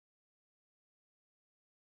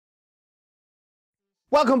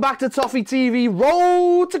Welcome back to Toffee TV,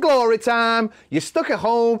 road to glory time. You're stuck at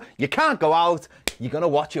home, you can't go out, you're going to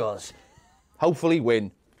watch us. Hopefully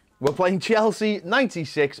win. We're playing Chelsea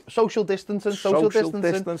 96, social distancing.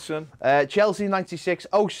 Chelsea 96,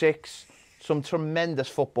 06, some tremendous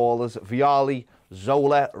footballers, Vialli,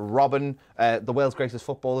 Zola, Robin, the world's greatest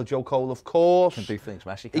footballer, Joe Cole, of course. Can do things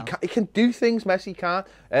Messi can't. He can do things Messi can't.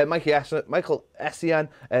 Michael Essien,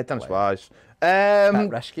 Dennis Wise.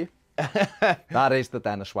 Rescue. That is the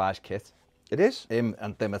Dennis Wise kit. It is? Him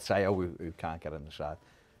and Di Matteo who can't get in the side.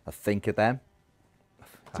 I think of them.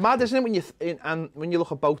 It's mad, isn't it, when you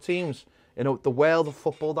look at both teams, you know, the world of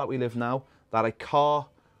football that we live now, that a car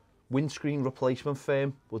windscreen replacement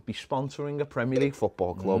firm would be sponsoring a Premier League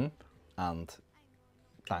football club. And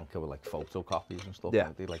Danker with like photocopies and stuff. Yeah.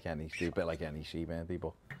 They like any, do a bit like NEC, maybe,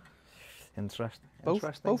 but interesting.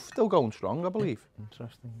 Both still going strong, I believe.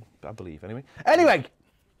 Interesting. I believe, anyway. Anyway,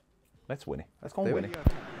 let's win it. Let's go and win it.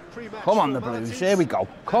 Come on, the Blues. Here we go.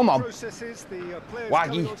 Come on.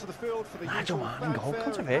 Waggy. Nigel Manning goal.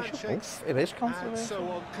 Controversial. It is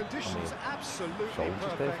controversial.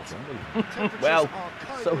 Well,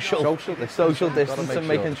 social distance and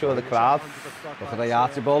making sure the crowd. Look at the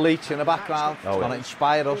Archibald Leach in the background. It's going to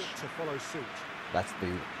inspire us. Let's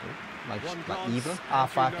do nice, that even.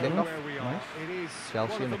 Half-back kickoff. Nice.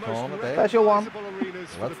 Chelsea in the corner there. Special one.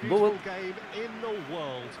 Let's do it.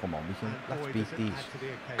 Come on, let's beat these.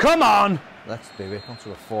 Come on! Let's do it.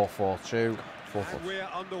 Onto a 4-4-2.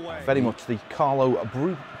 Very much the Carlo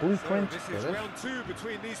blueprint. This is round two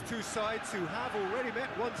between these two sides who have already met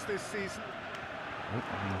once this season.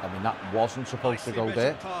 I mean, that wasn't supposed to go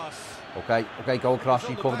there. Okay, go across.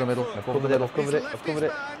 You cover the middle. I've covered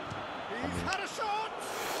it.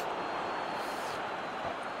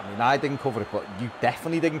 I mean, I didn't cover it, but you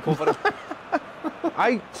definitely didn't cover it.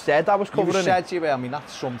 I said I was covering it. You said you were. I mean,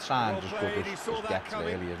 that's sometimes as good as gets,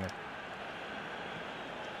 really, isn't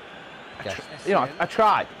it? You know, I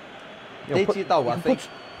tried. Did you though? I think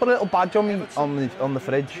put a little badge on me on the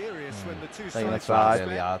fridge. Saying I tried.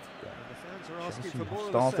 Really hard. Chelsea have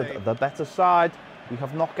started the better side. We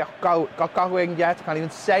have not got going yet. Can't even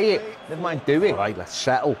say it. Never mind do it. Right, let's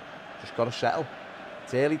settle. Just got to settle.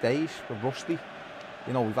 It's early days. We're rusty.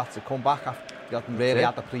 You know, we've had to come back after we haven't really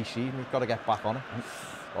had the pre-season. We've got to get back on it.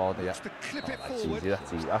 Oh dear. That's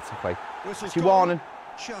easy. That's okay. It's your warning.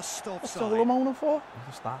 Just What's all the moaning for?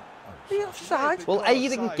 What's that? The offside. Well, A, you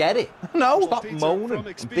didn't get it. No. Stop moaning.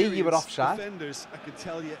 And B, you were offside. I can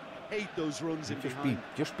tell you, ate those runs in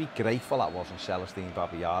just be grateful that wasn't Celestine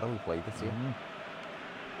Babayara who played it here.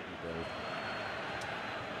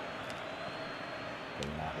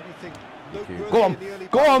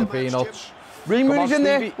 Go on. Peanuts. Wayne Rooney's in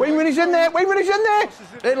there. Wayne Rooney's in there.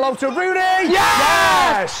 In low to Rooney.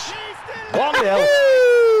 Yes!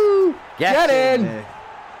 1-0. Get in.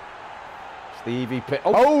 Stevie Pitt.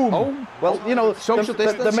 Oh. Well, you know, social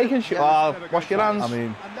distance. They're making sure. Wash your hands. I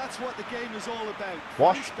mean, and that's what the game is all about.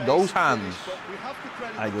 Wash those hands.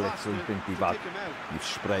 I literally think you've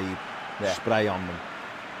sprayed spray on them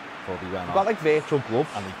before they went You've got like virtual gloves.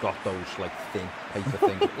 And they've got those like thin paper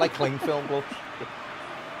things, like cling film gloves.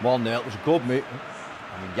 1-0, it was a good move.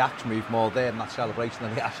 I mean, Yak's moved more there in that celebration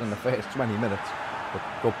than he has in the first 20 minutes. But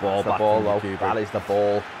good ball back from the Cuba. That is the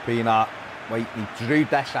ball. Peanut, wait, he drew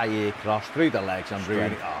Desai cross through the legs and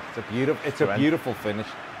Rooney. Oh, it's a beautiful finish.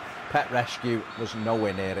 Pet Rescue was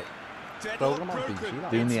nowhere near it. Program on BBC,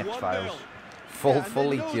 doing the X-Files.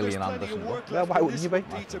 Fully Gillian Anderson. Well, why wouldn't you be?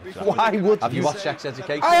 Why would you? Have you watched Sex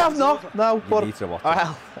Education? I have not. No, but you need to watch it.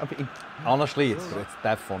 I mean, honestly, it's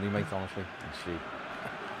dead funny, mate. Honestly,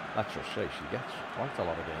 let's just say she gets quite a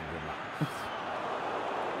lot of games in that.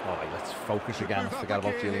 All right, let's focus again. Forget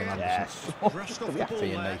about Gillian Anderson. Yes.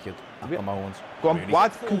 Being naked at the moment. Go on,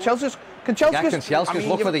 what? Can Chelsea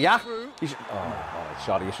look for the Yak.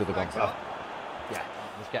 Sorry, you should have gone for that. Yeah,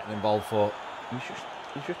 just getting involved for.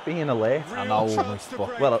 He's just being alert. I know,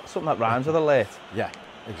 but well, something that rhymes with alert. Yeah,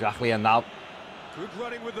 exactly. And now. Good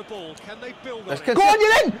running with the ball. Can they build on it? Go on,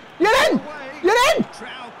 you're in! You're in!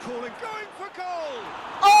 Trout calling, going for goal.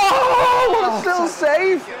 Oh, what a still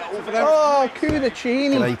save! Oh,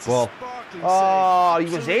 Cudicini. Great ball. Oh,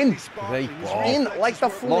 he was in. Great ball. In like the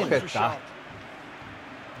fling. Look at that.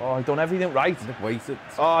 Oh, he done everything right. Waited.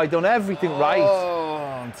 Oh, he done everything right.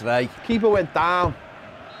 Oh, and today. Keeper went down.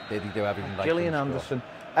 Did he do everything right? Gillian Anderson.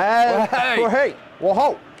 Hey! Whoa!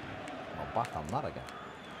 Oh, back on that again.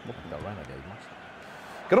 Look at the renegade, master.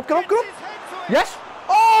 Get up! Yes!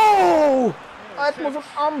 Oh! That was an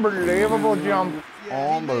unbelievable jump.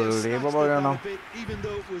 Unbelievable, you know. Even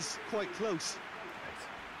though it was quite close.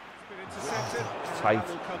 Tight.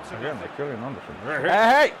 Again, Gillian Anderson.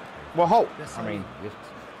 Hey! Well, I mean,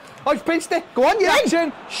 oh, he's pinched it. Go on, you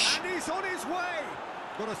action. Shh. And he's on his way.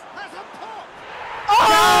 Has a pop.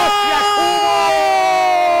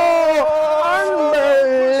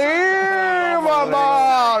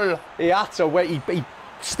 Unbelievable! He had to wait. He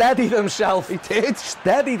steadied himself. He did.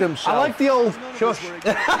 Steadied himself. I like the old shush.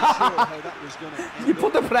 You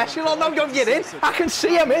put the pressure on them, you're in. I can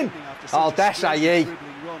see him in. Oh, Desai.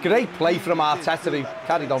 Great play from Arteta. He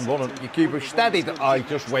carried on running. Yakubu steadied. Oh, he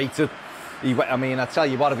just waited. I mean, I tell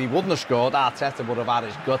you what, if he wouldn't have scored, Arteta would have had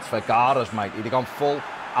his guts for Garas, mate. He'd have gone full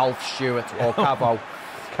Alf Stewart or Cavo.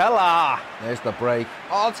 Killer! There's the break.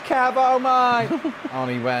 Oh, it's Cavo, mate! And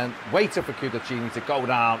he went, waited for Kudachini to go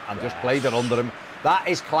down and just played it under him. That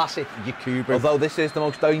is classic Yakubu. Although this is the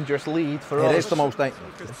most dangerous lead for us. It is the most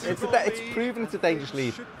dangerous. It's proven it's a dangerous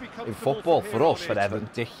lead in football for us. For Everton,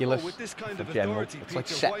 ridiculous. For general. It's like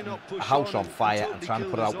setting a house on fire and trying to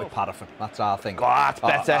put it out with paraffin. That's our thing. God,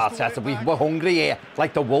 that's better. We're hungry here,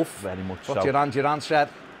 like the wolf. Very much What so. Duran said.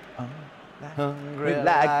 Hungry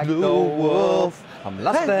like the wolf. I'm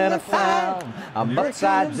lost and I found. I'm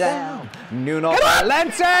upside down. Nuno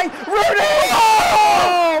Valente. Rooney!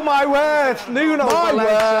 Oh my word! Nuno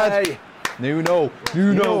Valente. Nuno.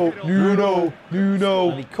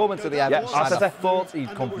 And he come into the Everton side. I thought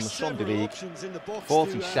he'd come from the Sunday League.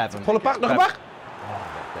 47. Pull it back, knock it back.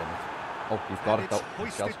 Oh, you've got it though.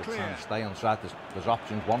 Chelsea trying to stay on side. There's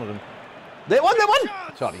options. One of them. They won.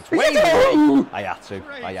 Sorry, it's way away. I had to.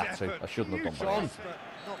 I shouldn't have done that.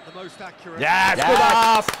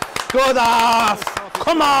 Yes, good off.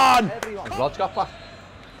 Come on. Rod's got back.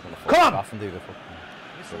 Come on. Off and do the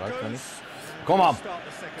Come on.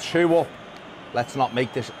 2 up. Let's not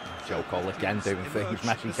make this. Joe Cole again doing things.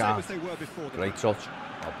 Messi can't. Great touch.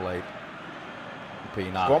 Well played.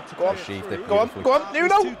 Pienaar received it beautifully. Go on,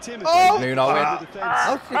 Nuno. Oh. Nuno in.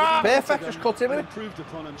 Perfect, just cut him in.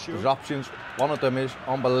 There's options. One of them is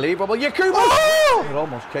unbelievable. Yakubu! Oh! It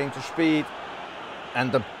almost came to speed. And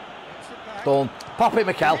the done. Pop it,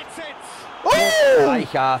 Mikel. Oh!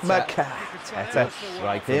 McPartland.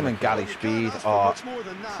 Right, him and Gary Speed are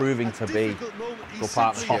proving to be good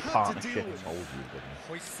partnership.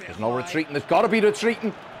 There's no retreating. There's got to be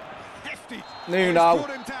retreating. Nuno.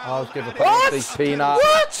 I'll give a penalty. Pienaar.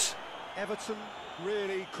 What? Everton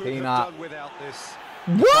really could Pienaar. have done without this.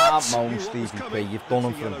 What? Can't moan, Stevie P. You've done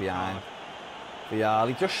him from behind.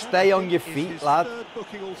 Vialli, just stay on your feet, lad. Third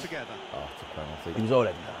booking altogether. Oh, it's a penalty. He was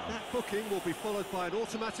already down. That booking will be followed by an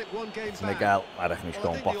automatic one-game ban. Miguel, I reckon he's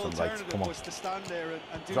going bottom right. Come on. Zola.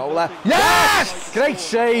 Zola. Yes! Great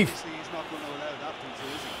save.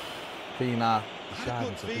 Pienaar. He's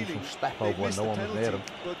having to do some step over when no one was near him.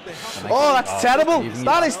 Oh, that's terrible.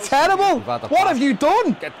 That is terrible. What have you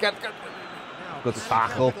done? Get. Good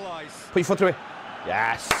tackle. Put your foot through it.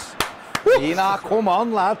 Yes. Pienaar, come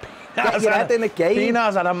on, lad. Get your head in the game.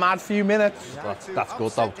 Pienaar's had a mad few minutes. That's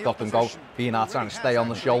good though. Got them go. Pienaar trying to stay on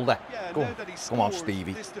the shoulder. Go on. Come on,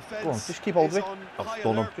 Stevie. Go on, just keep hold of it. I've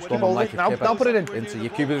done him. Just keep hold of it. Now put it in. Into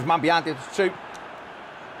Yakubu. There's a man behind it. There's 2.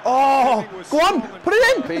 Oh, go on, put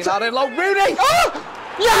it in. Pienaar in low. Rooney. Oh,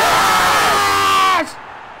 yes!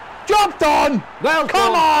 Job done. Well,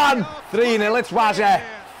 come on. 3-0. It's Wazza.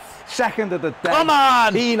 Second of the day. Come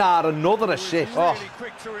on. Pienaar, another assist. Oh.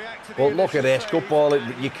 But look at this. Good ball.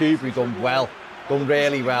 Yakubu done well. Done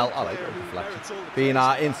really well. I like the deflection.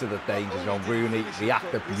 Pienaar into the danger zone. Rooney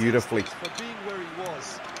reacted beautifully.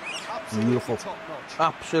 Beautiful.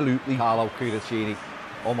 Absolutely. Carlo Kudachini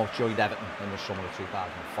almost joined Everton in the summer of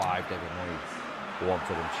 2005. They were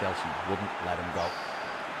wanted him. Chelsea wouldn't let him go.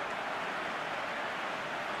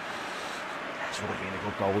 This would have been a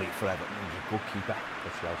good goalie for Everton. He was a good keeper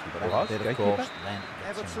for Chelsea. But Everton did, of course. Then,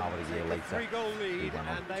 somehow a year later, he went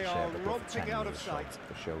on to share the club for 10 years. So it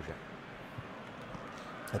shows you.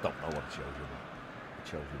 I don't know what it shows you. It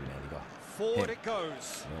shows you we nearly got Forward it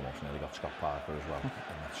goes. We almost nearly got Scott Parker as well in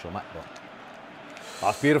that summer. But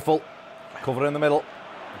that's beautiful. Cover in the middle.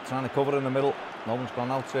 Trying to cover in the middle. No one's gone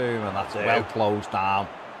out to him, and that's well closed down.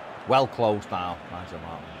 Well closed down. Nigel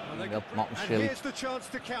Martin. Not silly.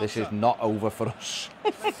 This is not over for us.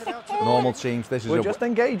 Normal teams. This is We're just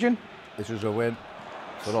engaging. This is a win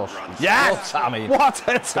for us. Yes! I mean, what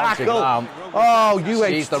a tackle! Oh, UHT.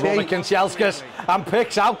 Sees the runner Kanchelskis and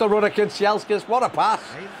picks out the runner Kanchelskis. What a pass!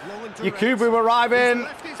 Yakubu arriving.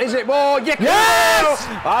 Is it more? Yakubu! Yes!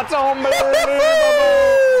 That's unbelievable!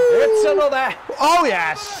 It's another. Oh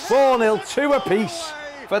yes! 4-0, 2 apiece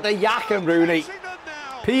for the Yak and Rooney.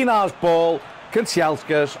 Pienaar's ball.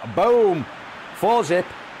 Kanchelskis. Boom! 4-zip.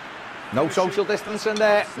 No social distancing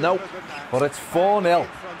there. Nope. But it's 4-0.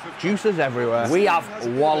 Juices everywhere. We have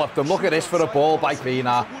walloped them. Look at this for a ball by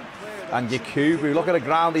Pienaar. And Yakubu, look at the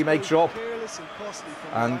ground he makes up.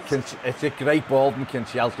 And it's a great ball from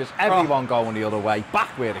Chelsea. Everyone going the other way, back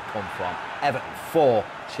where it come from. Everton 4,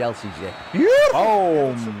 Chelsea 0.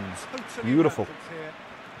 Beautiful! Beautiful.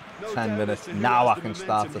 10 minutes. Now I can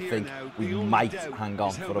start to think we might hang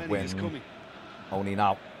on for a win. Only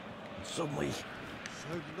now. Suddenly.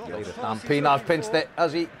 And Pienaar's pinched it,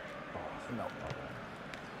 has he? No.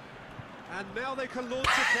 And now they can launch a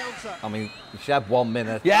counter. I mean, you said 1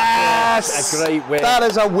 minute. Yes! A great win. That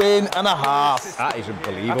is a win and a half. That is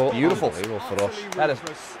unbelievable. That's beautiful. Unbelievable for us. That is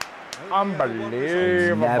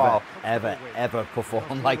unbelievable. Never, ever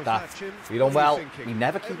perform like that. We done well. We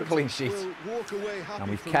never keep a clean sheet. And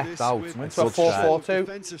we've kept out. Went to a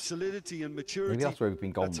 4-4-2. Maybe that's where we've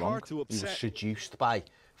been going wrong. We were seduced by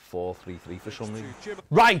 4-3-3 for some reason.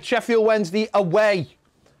 Right, Sheffield Wednesday away.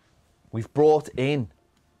 We've brought in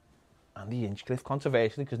Andy Hinchcliffe,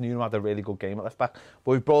 controversially, because Nuno had a really good game at left back,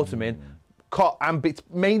 but we've brought him in, and it's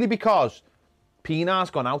mainly because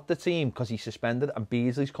Pienaar's gone out the team because he's suspended, and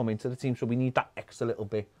Beasley's come into the team, so we need that extra little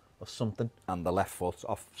bit of something. And the left foot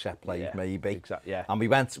off set play, maybe. Exactly. Yeah. And we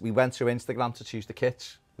went to Instagram to choose the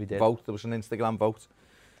kits. We did. Vote. There was an Instagram vote,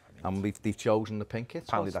 and they've chosen the pink kits.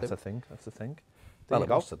 Apparently, that's a thing. That's the thing. Well, it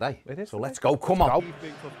was today. It is. So let's go. Come on.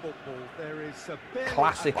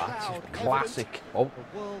 Classic. Classic. Oh,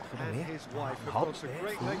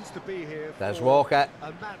 there's Walker.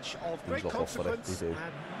 He's looking for it. He do.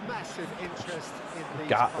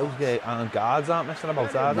 And guards aren't messing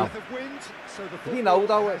about, are they? Did you know,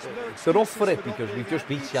 though, they're up for it because we've just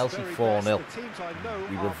beat Chelsea 4-0.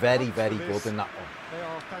 We were very, very good in that one. They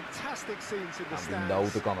are fantastic scenes in the stands. And we know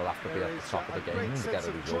they're going to have to be at the top of the game to get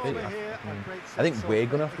a result. I think we're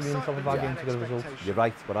going to have to be in the top of our game to get a result. You're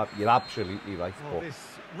right, but you're absolutely right. But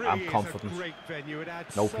I'm confident.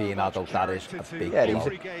 No Pienaar, though, that is a big he's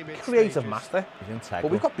a creative master. He's integral.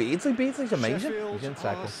 But we've got Beardsley. Beardsley's amazing. He's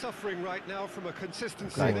integral. Suffering right now from a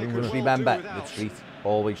consistency. Remember, retreat.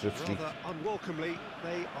 Always retreat. Unwelcomely,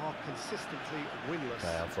 they are consistently winless.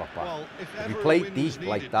 Okay, I'll drop back. Well, if we play deep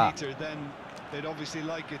like that, they'd obviously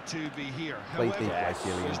like it to be here. Play deep like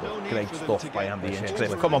great stuff by Andy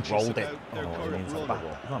Hinchcliffe. Come on, rolled it. It's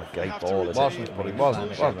not a great ball, is it? But it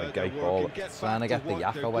wasn't a great ball. Trying to get the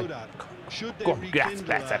yak away. Go on, get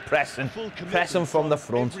better. Pressing from the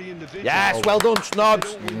front. Yes, well done,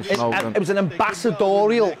 Snobs. It was an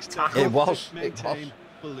ambassadorial tackle. It was.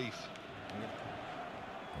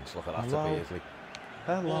 Let's look at that to Beasley.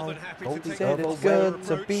 Hello. It's good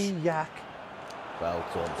to be yak. Well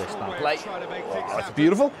done, this time play. That's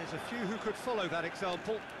beautiful. There's a few who could follow that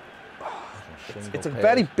example. It's a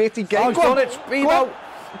very bitty game. Oh, he's done it. Speedo.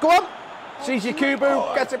 Go on. Sees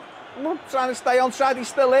Yakubu. Gets it. Trying to stay on side. He's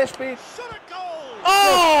still there, Speed.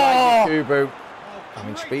 Oh! Yakubu. I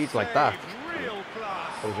mean, speeds like that.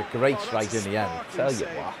 It was a great strike in the end. Tell you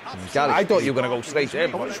what. I thought you were going to go straight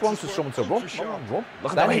in. I just wanted someone to run. Run.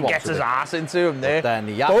 Look at how he gets his ass into him there. Then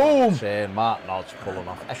the boom! Martin Hodge pulling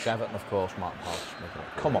off. Ex-Everton, of course, Martin Hodge.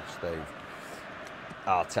 Come on, Steve.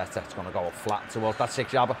 Arteta's going to go up flat towards that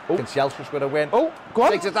 6-yarder. Can Chelsea with a win? Oh, go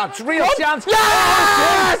on. Takes it down. Real chance.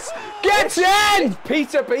 Yes! Gets in!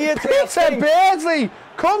 Peter Beardsley. Peter Beardsley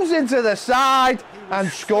comes into the side and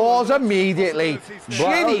scores immediately.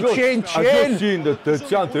 Chinny, chin, chin. I've just seen the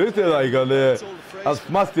chance, isn't it? Like, and I've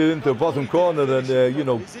smashed it into the bottom corner and, you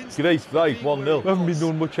know, great strike, 1-0. I haven't been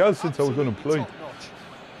doing much else since I was unemployed.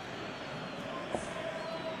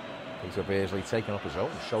 Peter Beardsley taking up his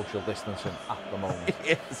own social distancing at the moment.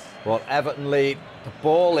 Yes. But Everton lead the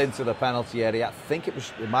ball into the penalty area. I think it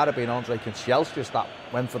might have been Andre Kanchelskis that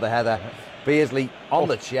went for the header. Beardsley on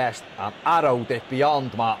the chest and arrowed it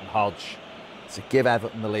beyond Martin Hodge to give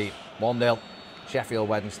Everton the lead. 1-0. Sheffield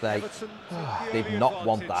Wednesday did not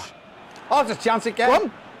want that. Oh, there's a chance again. Go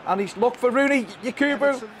on. And he's looked for Rooney.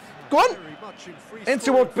 Yakubu. Go on.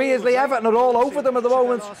 Into what Beardsley. Everton are all over them at the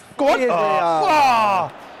moment. Go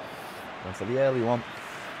on. Went for the early one.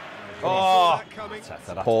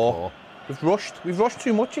 Poor. We've rushed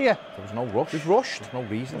too much here. There was no rush. We've rushed. There's no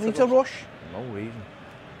reason We need to rush. No reason.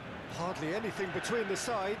 Hardly anything between the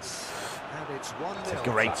sides. And it's 1-0. It's a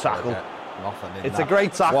great tackle. Nothing. It's a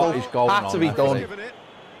great tackle. What is going on? Had to be done.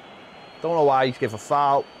 Don't know why he's given a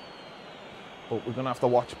foul. But we're going to have to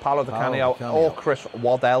watch Paolo Di Canio or Chris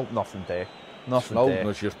Waddell. Nothing there. Nothing there. Snowden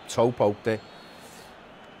was just toe poked it.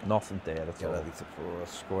 Nothing there at all. Get ready to throw a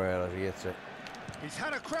square as he hits it. He's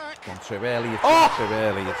had a crack. Gone too early. It's too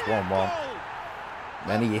early. It's 1-1.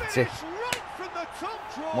 Then he hits it.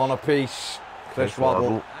 One apiece. Chris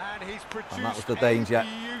Waddle. And that was the danger.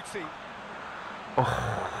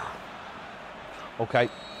 Okay.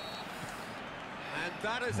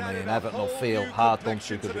 I mean, Everton will feel hard done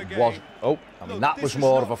to because it was. Oh, I mean, that was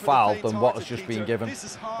more of a foul than what has just been given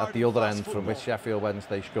at the other end from which Sheffield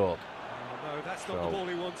Wednesday scored. No, that's not the ball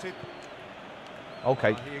he wanted.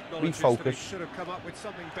 Okay, refocus. Should have come up with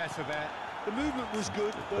something better there. The movement was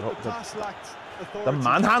good, but the pass lacked authority. The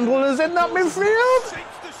manhandler is in that midfield.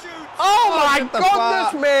 Oh my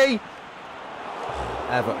goodness me!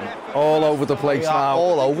 Everton all over the place now.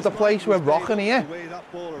 All over the place. We're rocking here.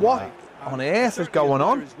 What on earth is going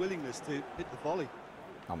on?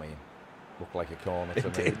 I mean, looked like a corner to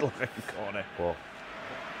It me. did look like a corner. But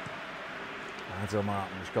Nigel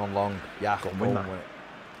Martin's gone long. Yeah, win that.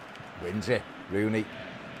 Wins it. Rooney.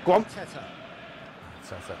 Go on. Teta.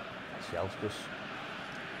 Shelskis.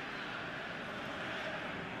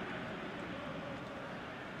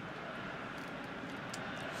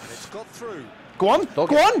 And it's got through. Go on. Go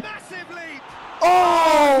on. Massive leap.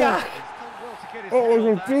 Oh! Yeah. It was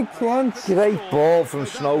a big chance. Great ball from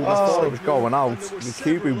Snowden. I thought it was going out.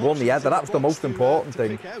 Yakubu won the header. That was the most important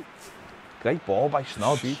thing. Great ball by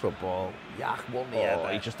Snod. Super ball. Yak won the header.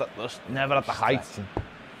 He just never at the height.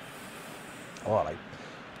 All right.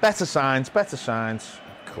 Better signs. Better signs.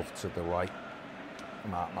 Cut to the right.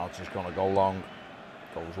 Martin's just going to go long.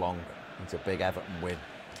 Goes long. It's a big Everton win.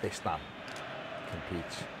 This time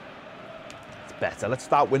competes. It's better. Let's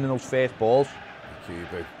start winning those first balls.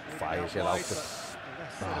 Yakubu fires it out.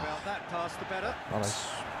 About that pass, the better. Nice.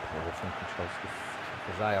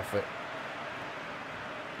 Because I have it.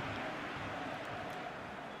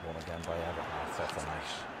 One again by Everton. That's a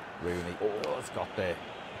nice. Rooney. Oh, it's got there.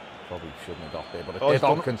 Probably shouldn't have got there, but it did.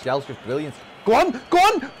 Duncan Chelsea's brilliant. Go on, go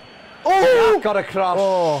on! Oh! Got across.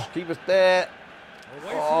 Oh. Keep us there.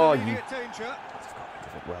 Oh, you. Danger.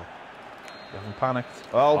 Well, you haven't panicked.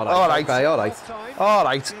 Oh, all right. Okay, all right. All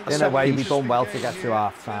right. In a way, we've done well to get to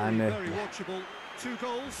half time. Very watchable. 2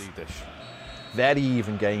 goals. Very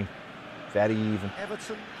even game. Very even.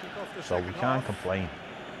 Everton kick off the So we can't complain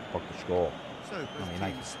about the score. So both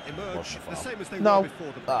teams emerge the same as they No. were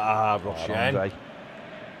before the Russian.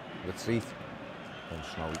 Retreat. And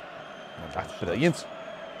Snowy. That's brilliant.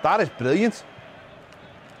 That is brilliant.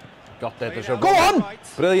 Got there. There's a Go on!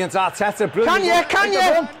 Brilliant, Arteta. Brilliant. Can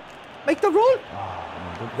you? Make the run.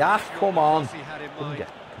 Yeah, come on. Couldn't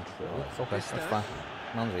get control. It's okay. That's fine.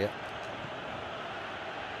 Man's here.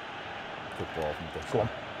 Good ball from this. Go on.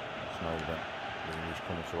 Snowden. Rooney's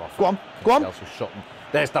coming to off. Go on. Go on. Shutting.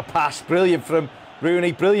 There's the pass. Brilliant from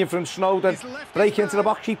Rooney. Brilliant from Snowden. Break into the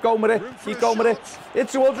box. Keep going with it. Keep going with it.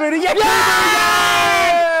 It's towards Rooney. Yes!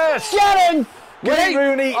 Get in! Great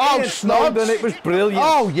Rooney. Oh, Snowden. It was brilliant.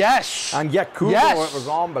 Oh, yes. And Yakubu, Yes. it was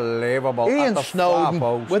unbelievable. Ian At the Snowden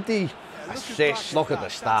far post. with the assist. Look at the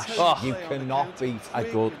stats. Oh. You cannot beat a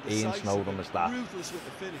good Ian Snowden with that.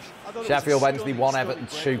 Sheffield Wednesday 1, Everton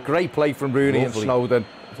 2. Great play from Rooney and Snowden.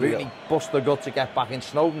 Rooney bust the gut to get back in.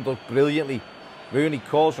 Snowden did brilliantly. Rooney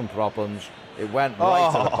caused some problems. It went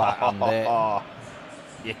right to the back and there.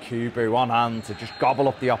 Yakubu on hand to just gobble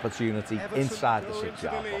up the opportunity inside the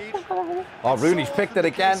 6-yard box. Oh, Rooney's picked it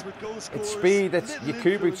again. It's speed. It's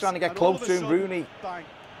Yakubu trying to get close to him. Rooney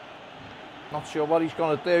not sure what he's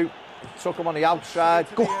going to do. Took him on the outside.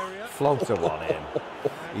 Floater one in.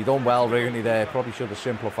 He done well, Rooney, there. Probably should have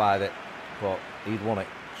simplified it, but he'd won it,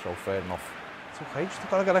 so fair enough. It's okay, just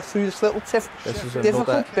got to get through this little This is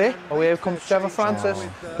difficult bit. Oh, here comes Trevor Francis,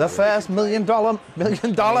 the first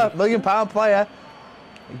 $1 million pound player.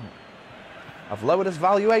 I've lowered his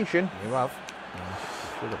valuation. You have.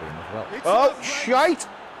 Should have been as well. Oh, shite!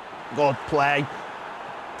 Good play.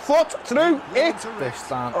 Foot through it. This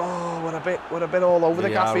time. Oh, we're a bit all over the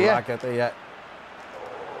gaff here. Yeah.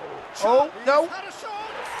 Oh no!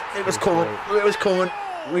 It was coming. It was coming.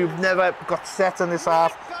 We've never got set in this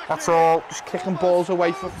half. That's all. Just kicking balls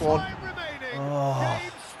away for fun. Oh.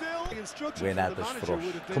 Win headers for us.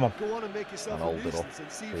 Come on. And hold it up.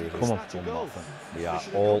 Come on. We are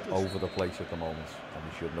all over the place at the moment, and we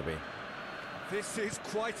shouldn't have been. This is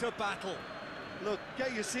quite a battle. Look,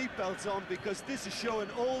 get your seatbelts on because this is showing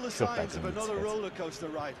all the signs of another roller coaster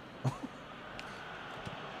ride.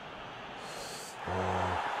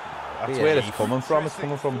 That's where it's coming from. It's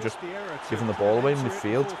coming from just giving the ball away in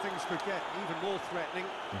midfield.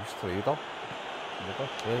 He's through though.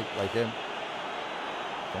 Like him.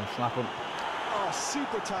 Don't snap him. Oh,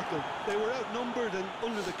 super tackle. They were outnumbered and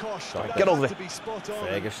under the cosh. Get over it.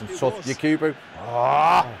 Ferguson tough. Yakubu.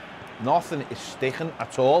 Nothing is sticking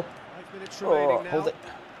at all. Hold it.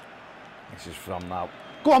 This is from now.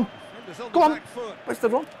 Go on. Go on. Where's the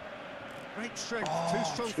run? Great strength. Too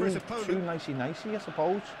strong for his opponent. Too nicey, I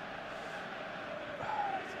suppose.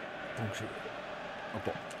 Don't see.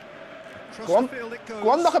 Go on. Go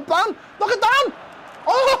on, knock it down. Knock it down.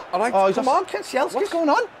 Oh! All right, Oh, come on, Kenshielski. What's going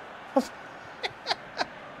on?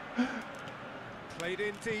 Played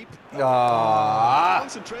in deep.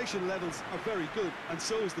 Concentration levels are very good, and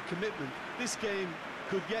so is the commitment. This game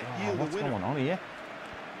could yet yield a What's winner. going on here?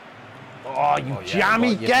 Oh, you Oh, yeah, jammy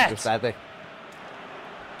you get! just said it.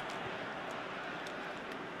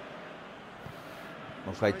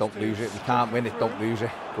 Okay, don't lose it. We can't win it, don't lose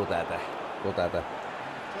it. Good header. Good header.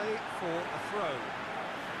 Play for a throw.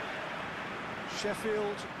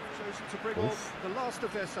 Sheffield chosen to bring on the last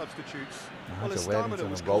of their substitutes. Well, his stamina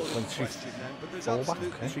was called into question then, but there's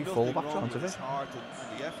absolutely nothing wrong with his heart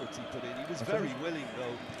and the effort he put in. He was very willing,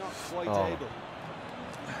 though, not quite able.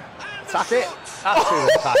 Attack it. That's who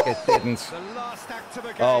attack it, didn't. The last act of the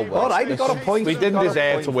game. Oh, well, all right, we got a point. We didn't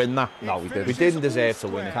deserve to win that. No, we didn't. We didn't deserve to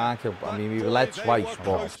win it. Can't kill. I mean, we were led twice,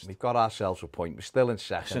 but we've got ourselves a point. We're still in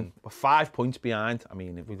second. Listen, we're 5 points behind. I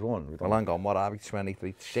mean, if we'd won, we'd Well, won. hang on, what are we?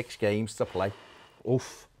 23, 6 games to play.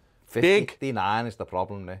 Oof. 59 is the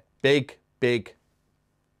problem there. Big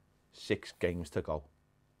 6 games to go.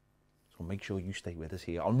 So make sure you stay with us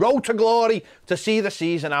here on Road to Glory to see the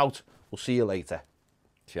season out. We'll see you later.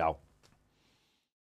 Ciao.